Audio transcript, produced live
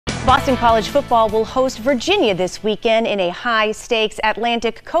Boston College football will host Virginia this weekend in a high-stakes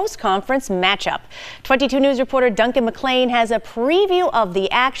Atlantic Coast Conference matchup. 22 News reporter Duncan McLean has a preview of the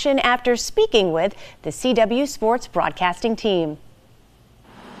action after speaking with the CW Sports broadcasting team.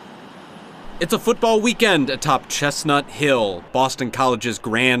 It's a football weekend atop Chestnut Hill, Boston College's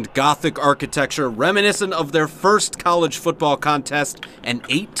grand Gothic architecture reminiscent of their first college football contest, an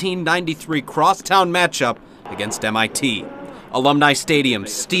 1893 crosstown matchup against MIT. Alumni Stadium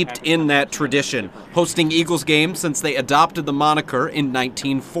steeped in that tradition, hosting Eagles games since they adopted the moniker in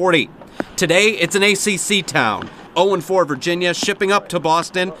 1940. Today, it's an ACC town. 0-4 Virginia shipping up to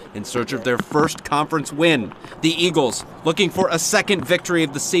Boston in search of their first conference win. The Eagles looking for a second victory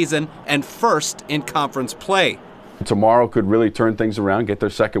of the season and first in conference play. Tomorrow could really turn things around, get their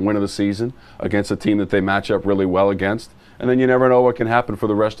second win of the season against a team that they match up really well against. And then you never know what can happen for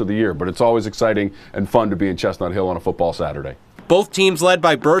the rest of the year. But it's always exciting and fun to be in Chestnut Hill on a football Saturday. Both teams led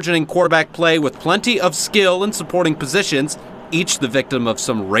by burgeoning quarterback play with plenty of skill in supporting positions, each the victim of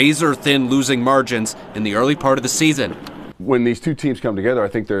some razor-thin losing margins in the early part of the season. When these two teams come together, I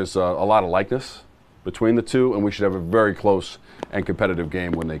think there's a lot of likeness between the two, and we should have a very close and competitive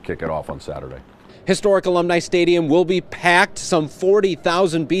game when they kick it off on Saturday. Historic Alumni Stadium will be packed, some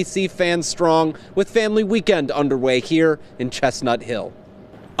 40,000 BC fans strong, with family weekend underway here in Chestnut Hill.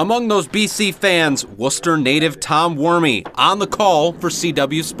 Among those BC fans, Worcester native Tom Wormy on the call for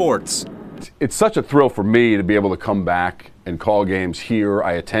CW Sports. It's such a thrill for me to be able to come back and call games here.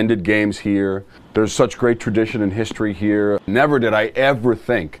 I attended games here. There's such great tradition and history here. Never did I ever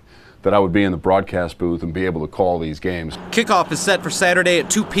think that I would be in the broadcast booth and be able to call these games. Kickoff is set for Saturday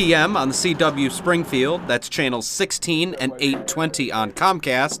at 2 p.m. on the CW Springfield. That's channels 16 and 820 on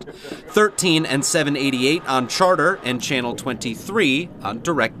Comcast, 13 and 788 on Charter, and channel 23 on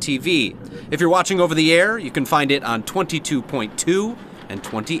DirecTV. If you're watching over the air, you can find it on 22.2 and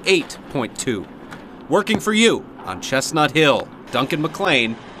 28.2. Working for you on Chestnut Hill, Duncan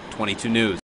McLean, 22 News.